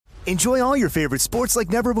Enjoy all your favorite sports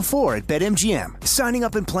like never before at BetMGM. Signing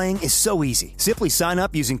up and playing is so easy. Simply sign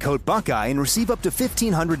up using code Buckeye and receive up to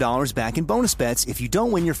 $1,500 back in bonus bets if you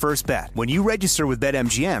don't win your first bet. When you register with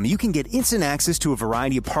BetMGM, you can get instant access to a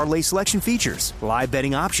variety of parlay selection features, live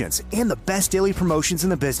betting options, and the best daily promotions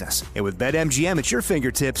in the business. And with BetMGM at your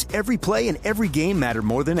fingertips, every play and every game matter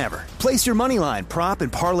more than ever. Place your moneyline, prop,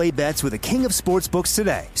 and parlay bets with the king of sportsbooks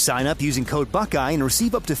today. Sign up using code Buckeye and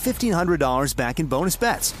receive up to $1,500 back in bonus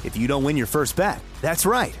bets if you don't win your first bet. That's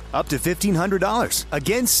right, up to $1,500.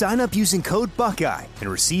 Again, sign up using code Buckeye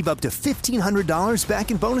and receive up to $1,500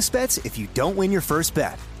 back in bonus bets if you don't win your first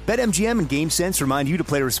bet. BetMGM and GameSense remind you to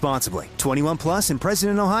play responsibly. 21 plus and present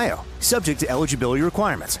in Ohio. Subject to eligibility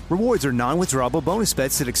requirements. Rewards are non-withdrawable bonus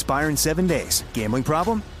bets that expire in 7 days. Gambling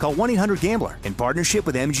problem? Call 1-800-GAMBLER in partnership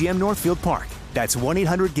with MGM Northfield Park. That's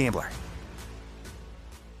 1-800-GAMBLER.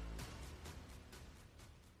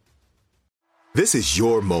 This is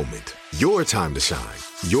your moment, your time to shine,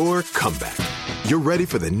 your comeback. You're ready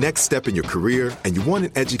for the next step in your career, and you want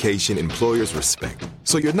an education employers respect.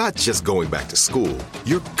 So you're not just going back to school,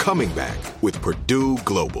 you're coming back with Purdue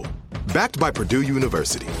Global. Backed by Purdue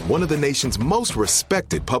University, one of the nation's most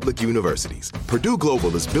respected public universities, Purdue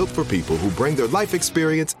Global is built for people who bring their life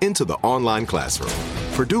experience into the online classroom.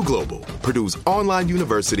 Purdue Global, Purdue's online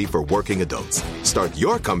university for working adults. Start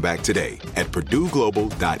your comeback today at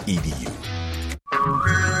purdueglobal.edu.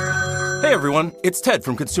 Hey everyone, it's Ted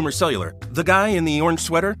from Consumer Cellular, the guy in the orange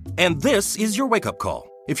sweater, and this is your wake-up call.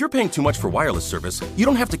 If you're paying too much for wireless service, you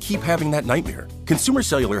don't have to keep having that nightmare. Consumer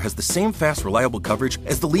Cellular has the same fast, reliable coverage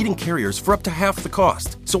as the leading carriers for up to half the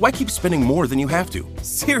cost. So why keep spending more than you have to?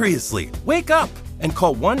 Seriously, wake up and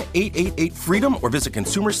call 1-888-FREEDOM or visit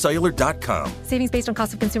consumercellular.com. Savings based on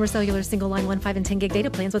cost of Consumer Cellular single line 1, 5, and 10 gig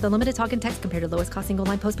data plans with unlimited talk and text compared to lowest cost single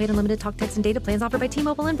line postpaid unlimited talk, text, and data plans offered by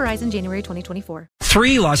T-Mobile and Verizon January 2024.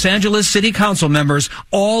 3 Los Angeles City Council members,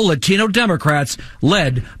 all Latino Democrats,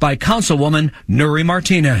 led by Councilwoman Nuri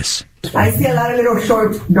Martinez. I see a lot of little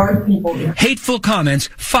short, dark people here. Hateful comments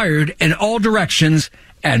fired in all directions,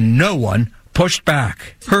 and no one pushed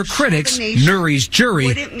back. Her critics, Nuri's jury,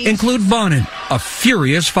 include Bonin, a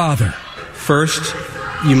furious father. First,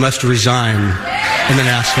 you must resign and then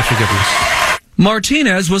ask for forgiveness.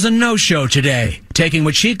 Martinez was a no-show today, taking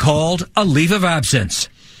what she called a leave of absence.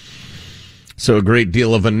 So a great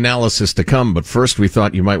deal of analysis to come, but first we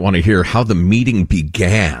thought you might want to hear how the meeting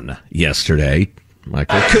began yesterday.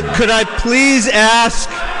 Michael? Could I please ask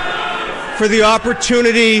for the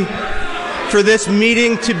opportunity for this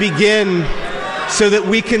meeting to begin so that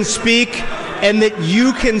we can speak and that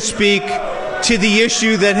you can speak to the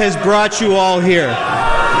issue that has brought you all here?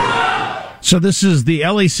 So this is the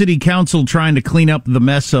LA City Council trying to clean up the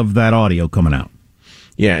mess of that audio coming out.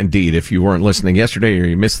 Yeah, indeed. If you weren't listening yesterday or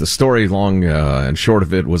you missed the story, long and short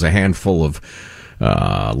of it was a handful of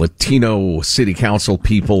Latino city council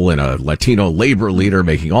people and a Latino labor leader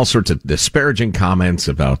making all sorts of disparaging comments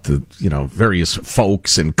about the, various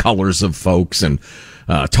folks and colors of folks and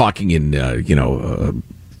talking in,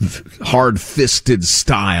 hard-fisted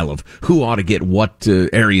style of who ought to get what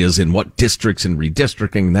areas in what districts and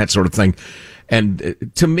redistricting and that sort of thing.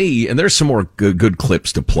 And to me, and there's some more good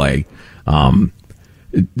clips to play,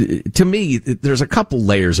 to me, there's a couple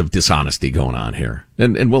layers of dishonesty going on here.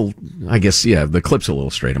 And well, I guess, the clips will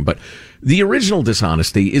illustrate them. But the original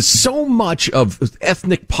dishonesty is so much of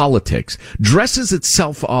ethnic politics dresses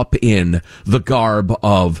itself up in the garb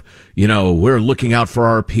of, we're looking out for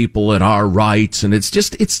our people and our rights. And it's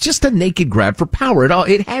just a naked grab for power.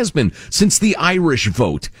 It has been since the Irish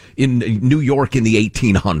vote in New York in the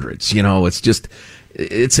 1800s.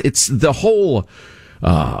 It's the whole,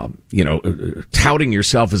 touting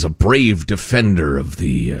yourself as a brave defender of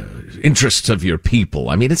the interests of your people.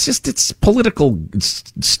 I mean, it's political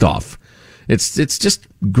stuff. It's just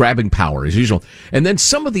grabbing power as usual. And then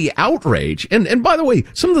some of the outrage, and by the way,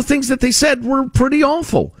 some of the things that they said were pretty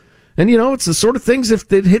awful. And it's the sort of things,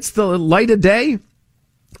 if it hits the light of day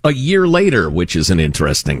a year later, which is an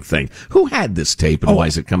interesting thing. Who had this tape and why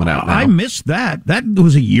is it coming out now? I missed that. That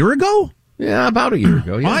was a year ago? Yeah, about a year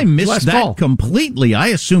ago. Yeah. I missed that fall. Completely. I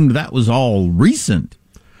assumed that was all recent.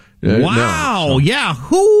 Wow. No, so. Yeah.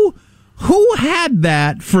 Who had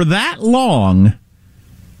that for that long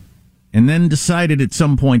and then decided at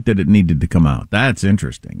some point that it needed to come out? That's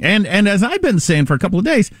interesting. And as I've been saying for a couple of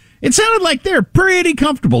days, it sounded like they're pretty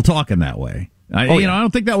comfortable talking that way. I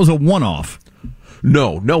don't think that was a one-off.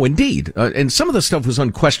 No, indeed. And some of the stuff was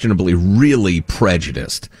unquestionably really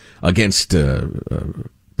prejudiced against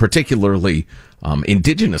particularly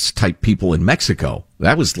indigenous type people in Mexico.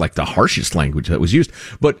 That was like the harshest language that was used.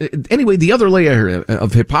 But anyway, the other layer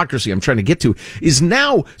of hypocrisy I'm trying to get to is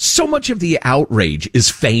now so much of the outrage is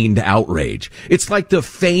feigned outrage. It's like the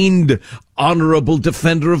feigned honorable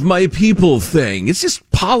defender of my people thing. It's just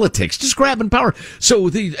politics, just grabbing power. So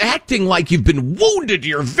the acting like you've been wounded to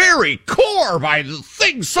your very core by the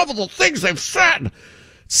things, some of the things they've said.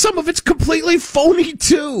 Some of it's completely phony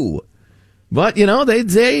too. But, you know, they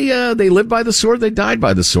lived by the sword, they died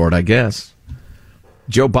by the sword, I guess.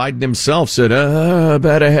 Joe Biden himself said,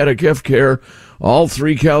 bad ahead of gift care. All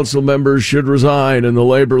 3 council members should resign, and the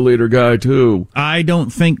labor leader guy, too. I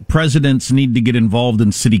don't think presidents need to get involved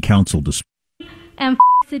in city council disputes. And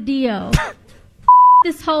Cedillo.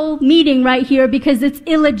 This whole meeting right here because it's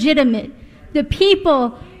illegitimate. The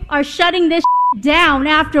people are shutting this down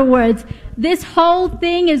afterwards. This whole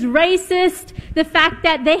thing is racist. The fact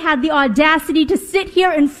that they had the audacity to sit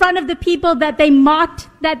here in front of the people that they mocked,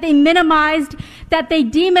 that they minimized, that they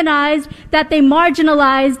demonized, that they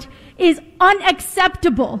marginalized is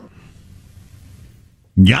unacceptable.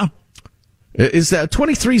 Yeah. Is that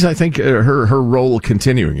 23's, I think, her role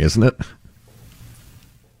continuing, isn't it?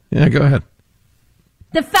 Yeah, go ahead.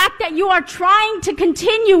 The fact that you are trying to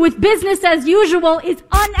continue with business as usual is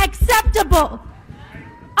unacceptable.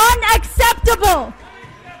 Unacceptable.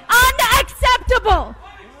 Unacceptable.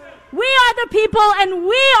 We are the people and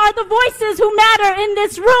we are the voices who matter in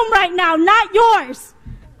this room right now, not yours.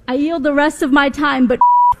 I yield the rest of my time, but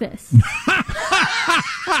this.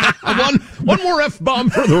 one more F-bomb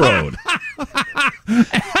for the road.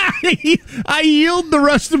 I yield the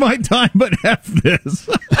rest of my time, but F this.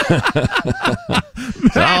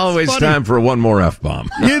 It's always funny. Time for one more F-bomb.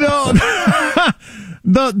 You know,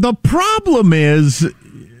 the problem is,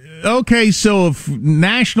 okay, so if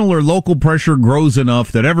national or local pressure grows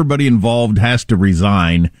enough that everybody involved has to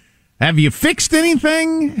resign, have you fixed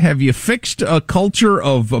anything? Have you fixed a culture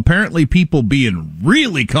of apparently people being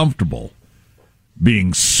really comfortable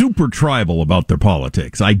being super tribal about their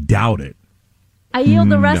politics? I doubt it. I yield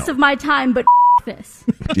the rest of my time, but this.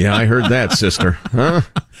 Yeah, I heard that, sister. Huh?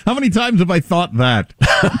 How many times have I thought that?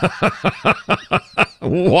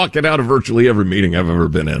 Walking out of virtually every meeting I've ever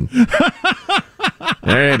been in. All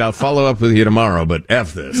right, I'll follow up with you tomorrow, but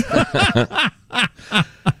F this.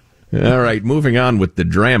 All right, moving on with the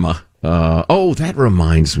drama. That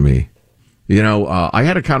reminds me. You know, I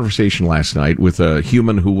had a conversation last night with a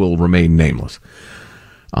human who will remain nameless.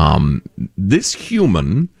 This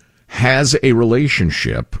human has a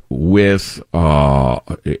relationship with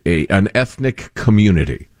an ethnic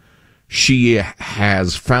community. She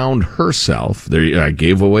has found herself. There, I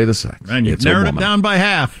gave away the sex. And you've narrowed it down by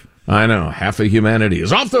half. I know. Half of humanity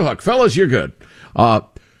is off the hook. Fellas, you're good.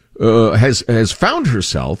 Has found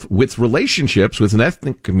herself with relationships with an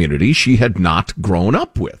ethnic community she had not grown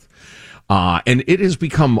up with. And it has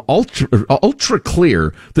become ultra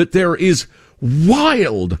clear that there is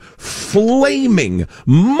wild, flaming,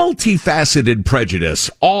 multifaceted prejudice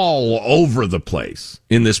all over the place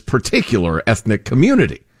in this particular ethnic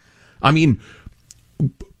community. I mean,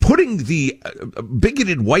 putting the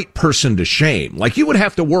bigoted white person to shame, like you would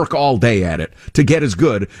have to work all day at it to get as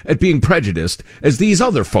good at being prejudiced as these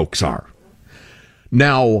other folks are.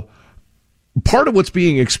 Now, part of what's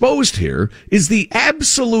being exposed here is the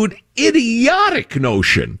absolute idiotic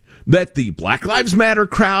notion that the Black Lives Matter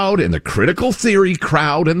crowd and the critical theory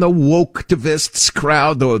crowd and the woke-tivists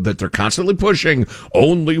crowd, that they're constantly pushing,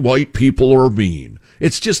 only white people are mean.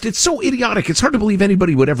 It's so idiotic. It's hard to believe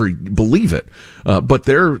anybody would ever believe it. But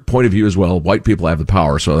their point of view is, well, white people have the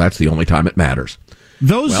power, so that's the only time it matters.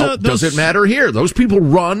 Does it matter here? Those people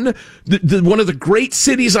run one of the great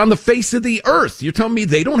cities on the face of the earth. You're telling me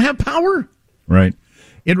they don't have power? Right.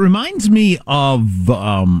 It reminds me of,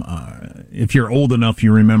 if you're old enough,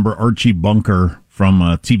 you remember Archie Bunker from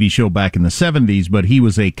a TV show back in the 70s, but he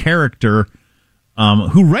was a character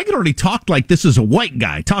who regularly talked like this is a white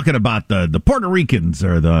guy, talking about the Puerto Ricans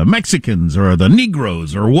or the Mexicans or the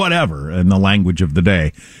Negroes or whatever in the language of the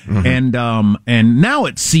day. Mm-hmm. And now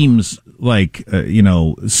it seems like,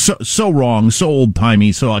 so wrong, so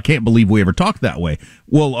old-timey, so I can't believe we ever talked that way.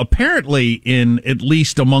 Well, apparently, at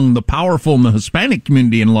least among the powerful in the Hispanic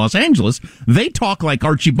community in Los Angeles, they talk like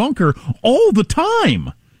Archie Bunker all the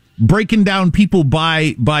time, breaking down people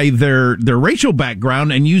by their racial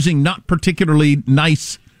background and using not particularly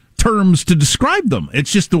nice terms to describe them.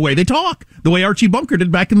 It's just the way they talk, the way Archie Bunker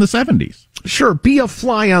did back in the 70s. Sure, be a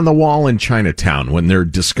fly on the wall in Chinatown when they're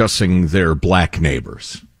discussing their black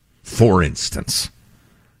neighbors. For instance,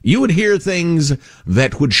 you would hear things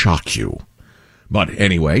that would shock you. But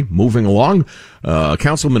anyway, moving along,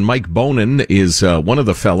 Councilman Mike Bonin is one of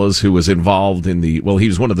the fellows who was involved in he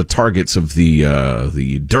was one of the targets of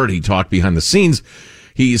the dirty talk behind the scenes.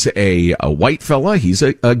 He's a white fella. He's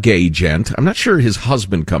a gay gent. I'm not sure his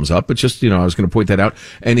husband comes up, but just, I was going to point that out.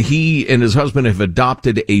 And he and his husband have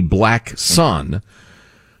adopted a black son,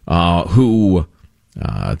 who,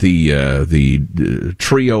 the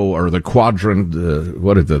trio or the quadrant,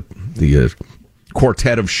 the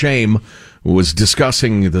quartet of shame was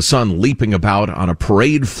discussing the son leaping about on a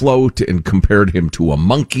parade float and compared him to a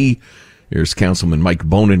monkey. Here's Councilman Mike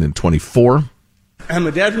Bonin in 24. I'm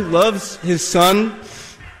a dad who loves his son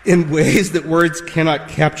in ways that words cannot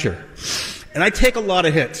capture. And I take a lot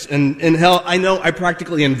of hits. And hell, I know I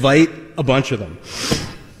practically invite a bunch of them.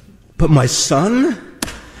 But my son?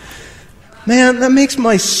 Man, that makes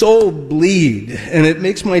my soul bleed. And it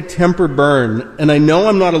makes my temper burn. And I know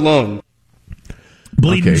I'm not alone.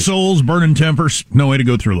 Bleeding souls, burning tempers, no way to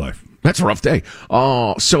go through life. That's a rough day.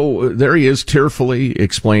 So there he is, tearfully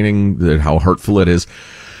explaining how hurtful it is.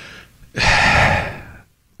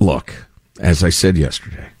 Look, as I said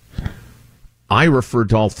yesterday, I refer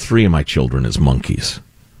to all three of my children as monkeys.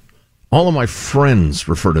 All of my friends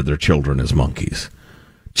refer to their children as monkeys.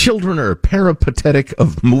 Children are peripatetic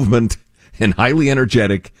of movement and highly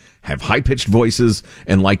energetic, have high-pitched voices,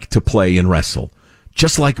 and like to play and wrestle.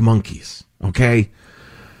 Just like monkeys, okay?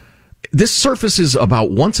 This surfaces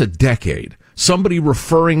about once a decade, somebody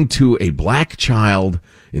referring to a black child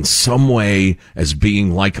in some way as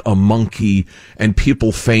being like a monkey, and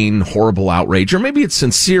people feign horrible outrage, or maybe it's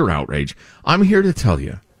sincere outrage. I'm here to tell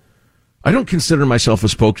you, I don't consider myself a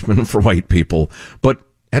spokesman for white people, but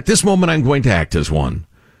at this moment I'm going to act as one.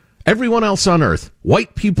 Everyone else on earth,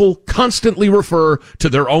 white people constantly refer to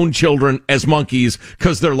their own children as monkeys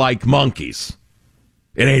because they're like monkeys.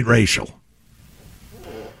 It ain't racial.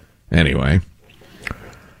 Anyway,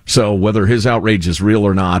 so whether his outrage is real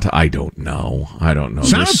or not, I don't know.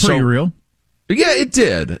 Sounded pretty real. Yeah, it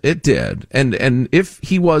did. And if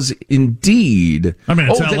he was indeed... I mean,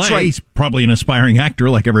 it's LA. Right. He's probably an aspiring actor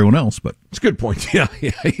like everyone else, but... It's a good point. Yeah.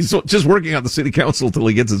 He's just working on the city council till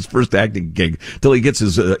he gets his first acting gig, till he gets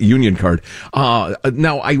his union card.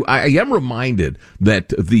 Now, I am reminded that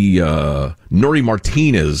the Nuri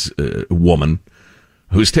Martinez woman...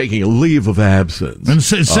 who's taking a leave of absence. And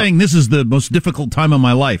saying this is the most difficult time of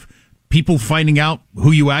my life. People finding out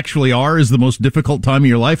who you actually are is the most difficult time of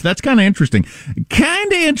your life. That's kind of interesting.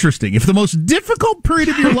 If the most difficult period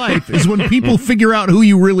of your life is when people figure out who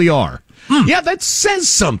you really are. Yeah, that says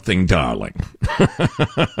something, darling.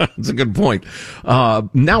 That's a good point.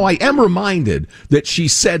 Now, I am reminded that she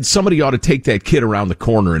said somebody ought to take that kid around the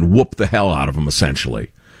corner and whoop the hell out of him,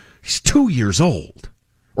 essentially. He's 2 years old.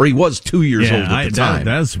 Or he was 2 years old at the time.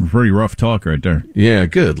 That's some pretty rough talk right there. Yeah,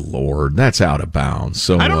 good Lord. That's out of bounds.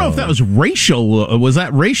 So I don't know if that was racial. Was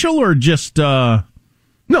that racial or just, no,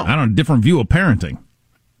 I don't know, different view of parenting?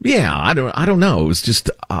 Yeah, I don't know. It was just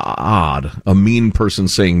odd. A mean person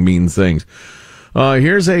saying mean things.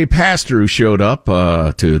 Here's a pastor who showed up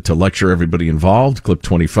to lecture everybody involved. Clip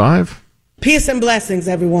 25. Peace and blessings,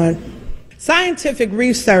 everyone. Scientific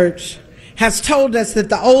research has told us that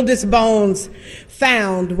the oldest bones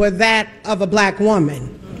found were that of a black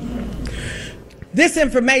woman. This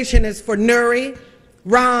information is for Nuri,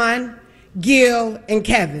 Ron, Gil, and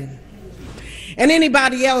Kevin, and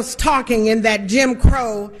anybody else talking in that Jim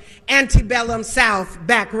Crow antebellum South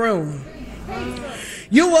back room.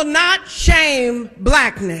 You will not shame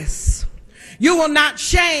blackness. You will not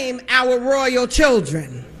shame our royal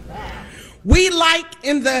children. We, like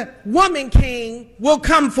in the Woman King, will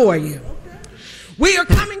come for you. We are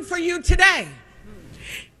coming for you today.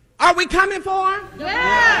 Are we coming for him?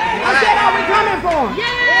 Yeah. I said, are we coming for him?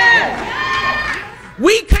 Yeah.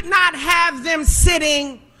 We could not have them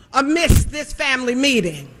sitting amidst this family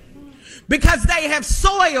meeting because they have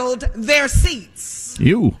soiled their seats.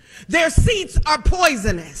 Their seats are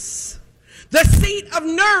poisonous. The seat of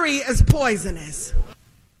Nuri is poisonous.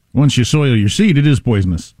 Once you soil your seat, it is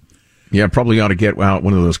poisonous. Yeah, probably ought to get out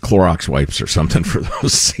one of those Clorox wipes or something for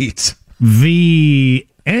those seats. The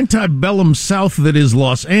antebellum South that is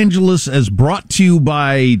Los Angeles is brought to you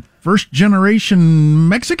by first-generation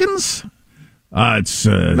Mexicans. It's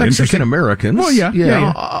Mexican Americans. Well,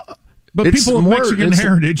 yeah. But people of Mexican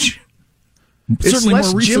heritage. It's certainly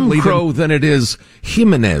less more recently Jim Crow than it is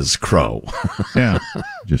Jimenez Crow. Yeah,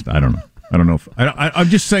 I don't know. I don't know. I'm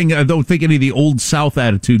just saying I don't think any of the old South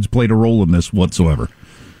attitudes played a role in this whatsoever.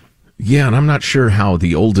 Yeah, and I'm not sure how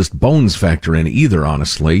the oldest bones factor in either,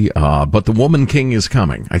 honestly. But the Woman King is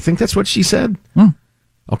coming. I think that's what she said. Hmm.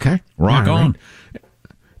 Okay. Rock on.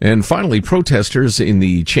 And finally, protesters in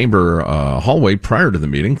the chamber hallway prior to the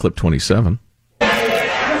meeting, clip 27.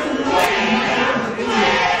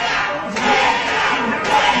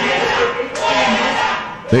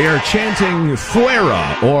 They are chanting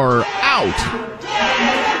 "Fuera" or "Out."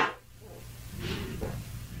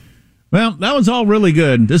 Well, that was all really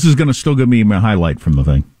good. This is going to still give me my highlight from the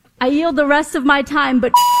thing. I yield the rest of my time,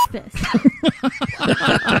 but this.